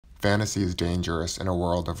Fantasy is dangerous in a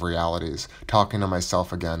world of realities. Talking to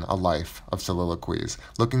myself again, a life of soliloquies.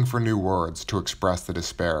 Looking for new words to express the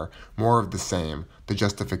despair. More of the same, the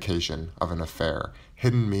justification of an affair.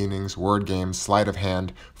 Hidden meanings, word games, sleight of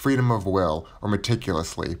hand, freedom of will, or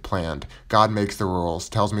meticulously planned. God makes the rules,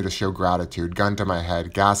 tells me to show gratitude, gun to my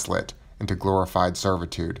head, gaslit into glorified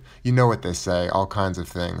servitude. You know what they say, all kinds of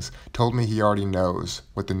things. Told me he already knows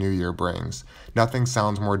what the new year brings. Nothing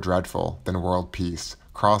sounds more dreadful than world peace.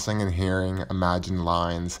 Crossing and hearing imagined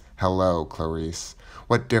lines. Hello, Clarice.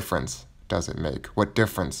 What difference does it make? What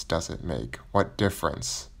difference does it make? What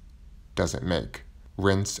difference does it make?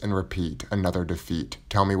 Rinse and repeat, another defeat.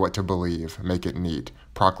 Tell me what to believe, make it neat.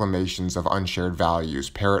 Proclamations of unshared values,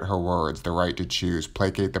 parrot her words, the right to choose.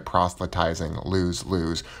 Placate the proselytizing, lose,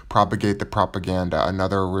 lose. Propagate the propaganda,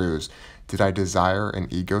 another ruse. Did I desire an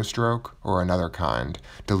ego stroke or another kind?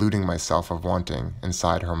 Deluding myself of wanting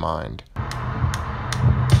inside her mind.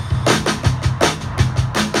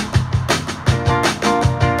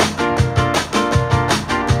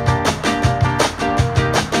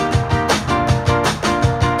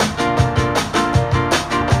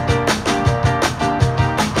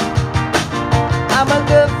 I'm a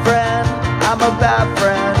good friend, I'm a bad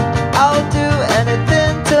friend. I'll do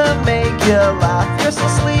anything to make you laugh. You're still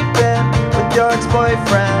sleeping with your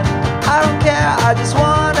ex-boyfriend. I don't care, I just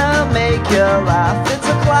wanna make you laugh. It's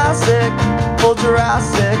a classic, full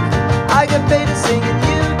Jurassic. I get paid to sing and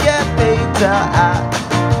you get paid to act,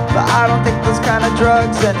 but I don't take those kind of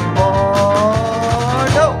drugs anymore,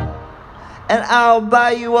 no. And I'll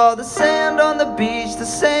buy you all the sand on the beach, the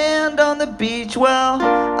sand on the beach. Well,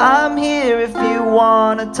 I'm here if you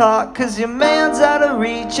wanna talk, 'cause your man's out of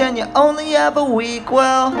reach and you only have a week.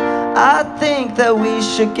 Well, I think that we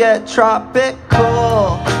should get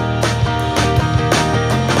tropical,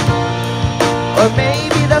 or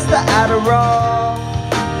maybe that's the Adderall,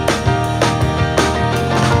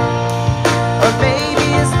 or maybe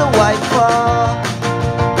it's the White Claw.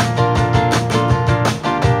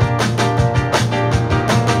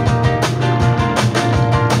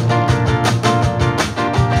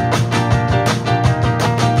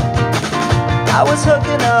 I was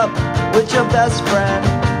hooking up with your best friend.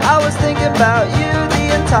 I was thinking about you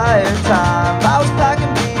the entire time. I was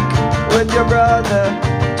packing beak with your brother.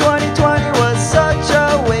 2020 was such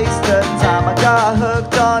a waste of time. I got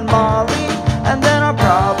hooked on Molly, and then I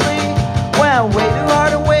probably went way too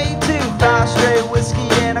hard and way too fast. Straight whiskey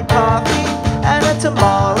and a coffee and a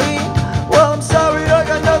tamale. Well, I'm sorry, I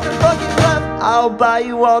got nothing fucking left. I'll buy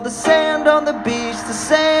you all the sand on the beach, the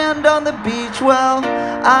sand on the beach. Well,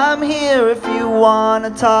 I'm here if you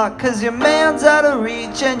wanna talk, 'cause your man's out of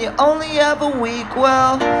reach and you only have a week.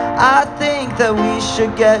 Well, I think that we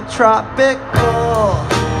should get tropical,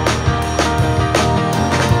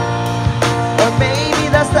 or maybe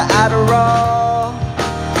that's the Adderall,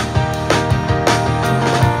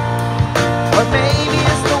 or maybe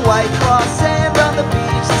it's the White Claw. Sand on the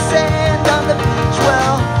beach, sand on the beach.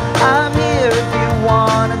 Well, I'm here if you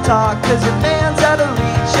wanna talk, 'cause your